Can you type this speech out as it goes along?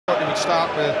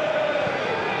start with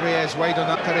Reyes wide on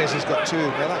that. Perez has got 2.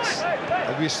 Well, that's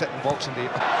a real sitting boxing day.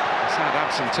 Sad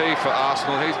absentee for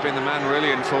Arsenal. He's been the man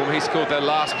really in form. He scored their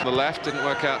last from the left. Didn't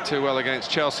work out too well against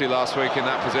Chelsea last week in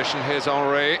that position. Here's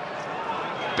Henry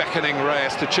beckoning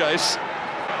Reyes to chase.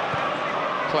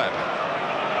 Kleb.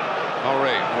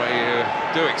 Henry, where you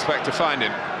do expect to find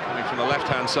him, coming from the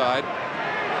left-hand side.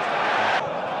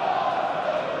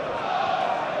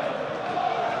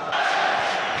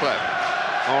 Kleb.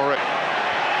 Henry.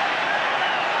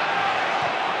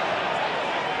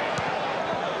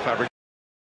 Fabric.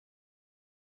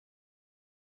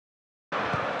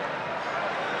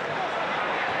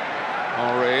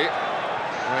 Henry.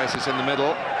 Reyes is in the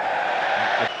middle.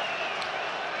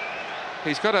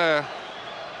 He's got a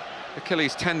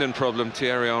Achilles tendon problem,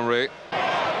 Thierry Henry.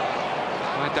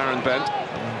 By Darren Bent.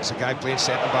 It's a guy playing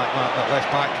centre-back, that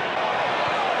left-back.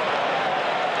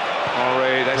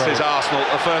 Henry, this is Arsenal,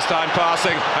 the first time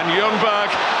passing, and Thornburgh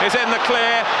is in the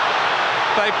clear.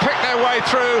 They pick their way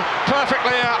through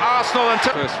perfectly at Arsenal. And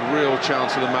first real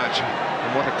chance of the match,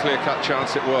 and what a clear-cut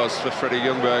chance it was for Freddie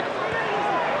Thornburgh.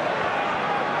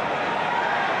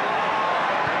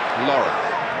 Lauren.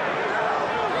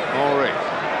 Henry.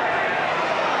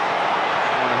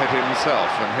 Want to hit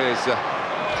himself, and here's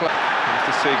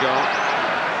Mr. Seagull.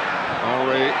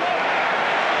 Henry.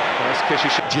 First kishy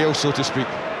shot. Jail, so to speak.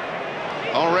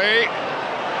 Henry.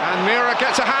 And Mira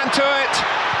gets a hand to it.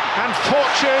 And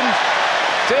Fortune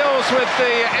deals with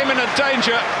the imminent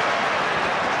danger.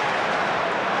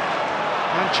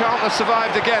 And Charlton have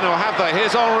survived again, or have they?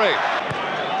 Here's Henry.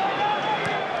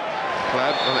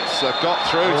 Kleb, and it's got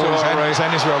through to Henry. He's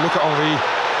in as well. Look at Henry.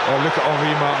 Oh, look at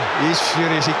Henry, Martin. He's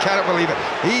furious. He can't believe it.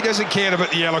 He doesn't care about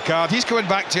the yellow card. He's coming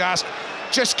back to ask,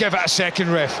 just give it a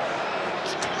second, ref.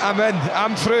 I'm in.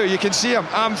 I'm through. You can see him.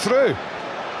 I'm through.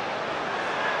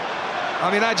 I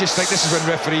mean, I just think this is when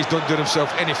referees don't do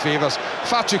themselves any favours.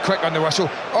 Far too quick on the whistle.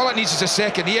 All it needs is a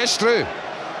second. He is through.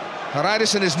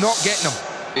 Harrison is not getting him.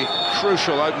 The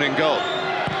crucial opening goal.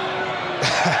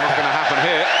 Not going to happen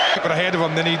here. But ahead of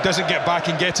him, then he doesn't get back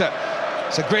and get it.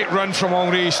 It's a great run from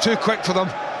Henry. He's too quick for them.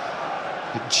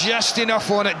 But just enough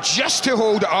on it, just to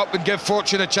hold it up and give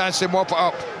Fortune a chance to mop it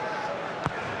up.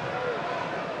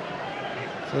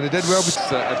 So they did well. It's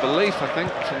a belief, I think,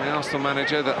 from the Arsenal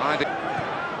manager that I did.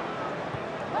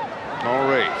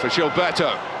 Henry for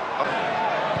Gilberto.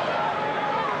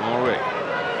 Henry.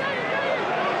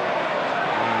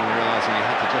 Realising he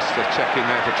had to just check in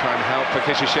there to try and help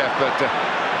Pakishev, but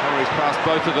Henry's passed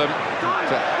both of them.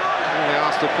 Only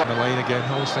Arsenal on the line again.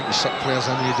 I always think you suck players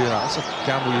in when you do that. That's a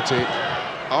gamble you take.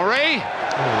 Henry!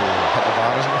 Oh, hit the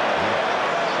bar, isn't it?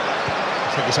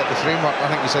 I think he's hit the framework. I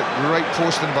think he's hit the right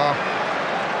post and bar.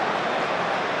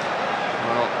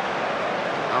 Well,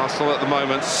 Arsenal at the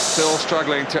moment still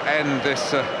struggling to end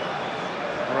this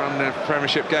run of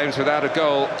Premiership games without a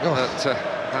goal. Oh.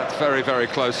 That's very, very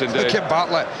close indeed. Look at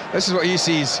Bartlett. This is what he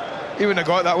sees. He wouldn't have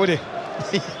got that, would he?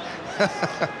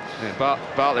 Yeah,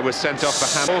 Bartlett was sent off the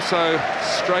hand. Also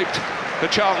scraped the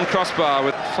Charlton crossbar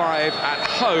with 5 at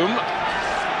home.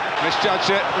 Misjudged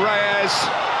it. Reyes.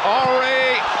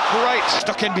 Henry. Great.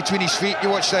 Stuck in between his feet. You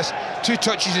watch this. 2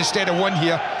 touches instead of 1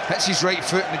 here. Hits his right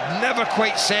foot and it never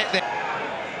quite set there.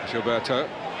 Gilberto.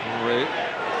 Henry.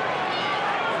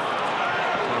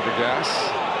 Fabregas.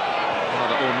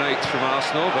 Rather ornate from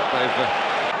Arsenal, but they've...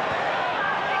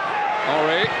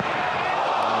 Henry.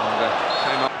 And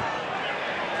came up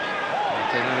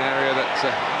in an area that's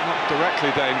not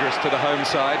directly dangerous to the home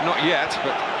side, not yet,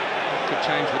 but it could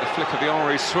change with a flick of the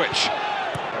Henry switch.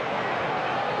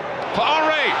 For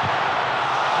Henry!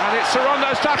 And it's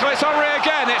Sarondo's tackle, it's Henry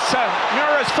again, it's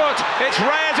Mura's foot, it's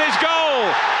Reyes' goal!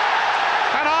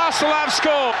 And Arsenal have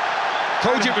scored!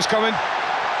 Told you it was coming.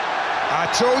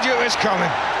 I told you it was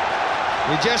coming.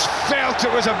 We just felt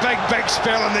it was a big, big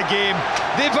spell in the game.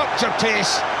 They've upped their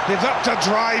pace, they've upped their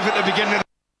drive at the beginning of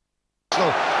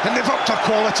the and they've upped their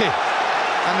quality,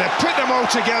 and they've put them all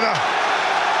together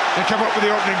and come up with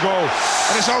the opening goal.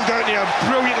 And it's all down to a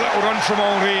brilliant little run from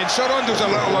Henry, and Sarondo's a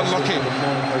little unlucky.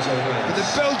 But the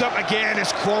build-up again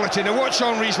is quality. Now watch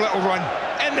Henry's little run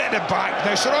in at the back.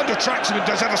 Now Sorondo tracks him and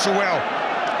does ever so well,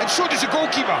 and so does the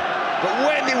goalkeeper. But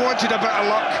when they wanted a bit of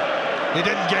luck, they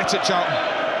didn't get it, Charlton.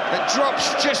 It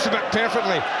drops just about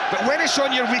perfectly, but when it's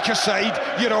on your weaker side,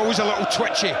 you're always a little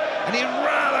twitchy. And he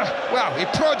rather, well, he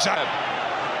prods at him.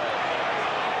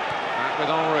 Back with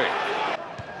Henry.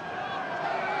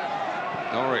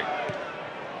 Henry.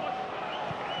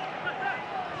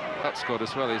 That scored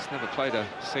as well. He's never played a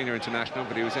senior international,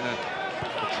 but he was in a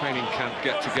training camp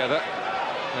get-together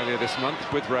earlier this month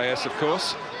with Reyes, of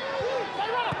course.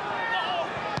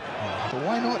 But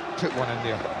why not put one in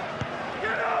there?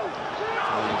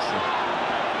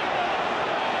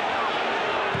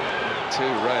 To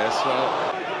Reyes, well.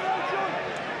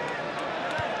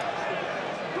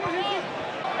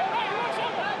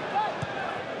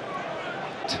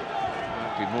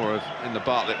 Might be more of in the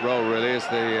Bartlett role, really, as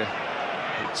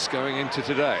it's going into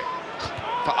today.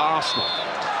 For Arsenal,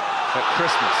 at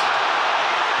Christmas.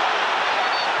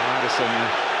 Madison,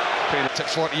 at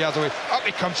 40 yards away. Up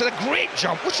he comes, and a great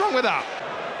jump. What's wrong with that?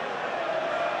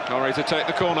 Henry to take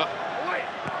the corner.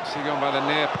 Sugden by the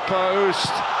near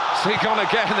post. Sugden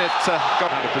again. It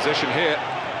got out of position here.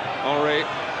 Henry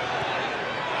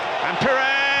and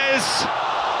Perez.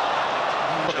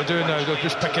 What they're doing now, they're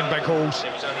just picking big holes.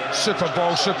 Super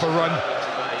ball, super run.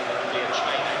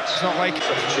 It's not like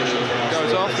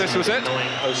goes off. This was it.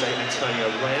 Nicely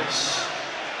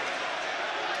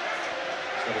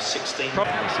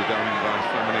done by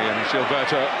Flamini and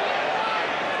Gilberto.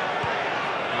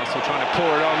 Arsenal trying to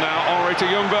pour it on now. Henry to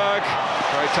Ljungberg.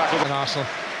 Great tackle. And Arsenal,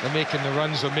 they're making the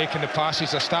runs, they're making the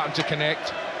passes, they're starting to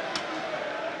connect.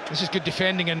 This is good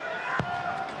defending. And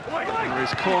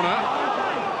Henry's corner.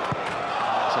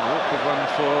 It's an awkward one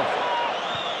for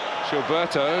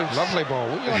Gilberto. Lovely ball.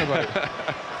 What are you on about?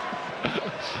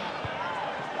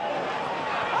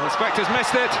 The Spectres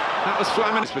missed it. That was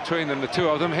Flamini. It's between them, the two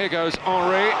of them. Here goes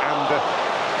Henry and...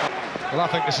 Well, I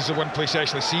think this is the one place he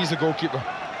actually sees the goalkeeper.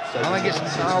 I think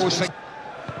it's... I always think...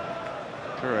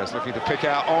 Perez looking to pick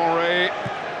out Henry,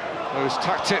 who's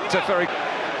tucked it to very...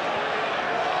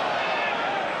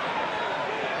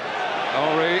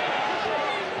 Henry.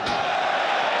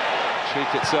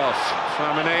 Cheek itself.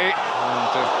 Flamini.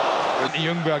 And...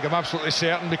 Ljungberg, I'm absolutely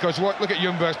certain, because look at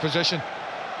Ljungberg's position.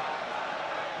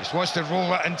 Just wants to roll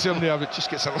that into him there, but just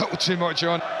gets a little too much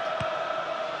on.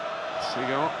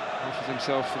 Sugden offers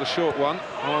himself for the short one.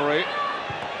 Henry.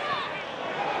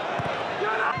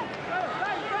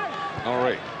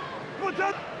 Henry.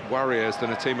 Warriors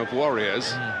than a team of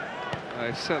warriors.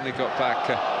 They've certainly got back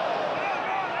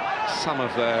some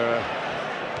of their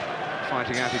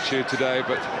fighting attitude today,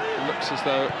 but it looks as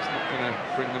though it's not going to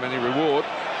bring them any reward.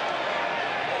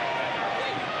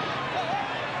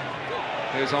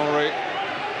 Here's Henry.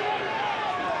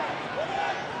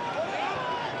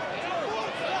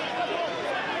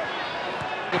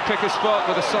 To pick a spot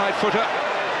with a side footer.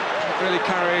 Don't really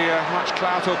carry much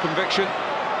clout or conviction.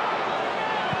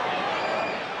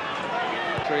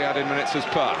 3 added minutes has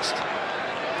passed.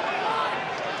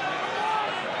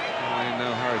 In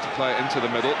no hurry to play it into the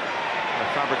middle.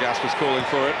 Fabregas was calling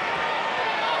for it.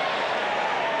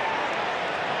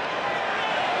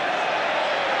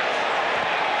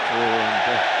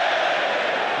 And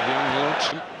young launch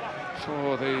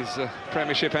for these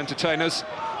Premiership entertainers.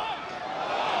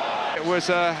 It was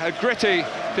a gritty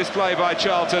display by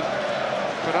Charlton,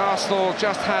 but Arsenal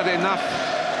just had enough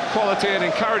quality and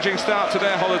encouraging start to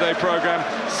their holiday programme.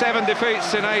 7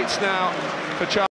 defeats in 8 now for Charlton.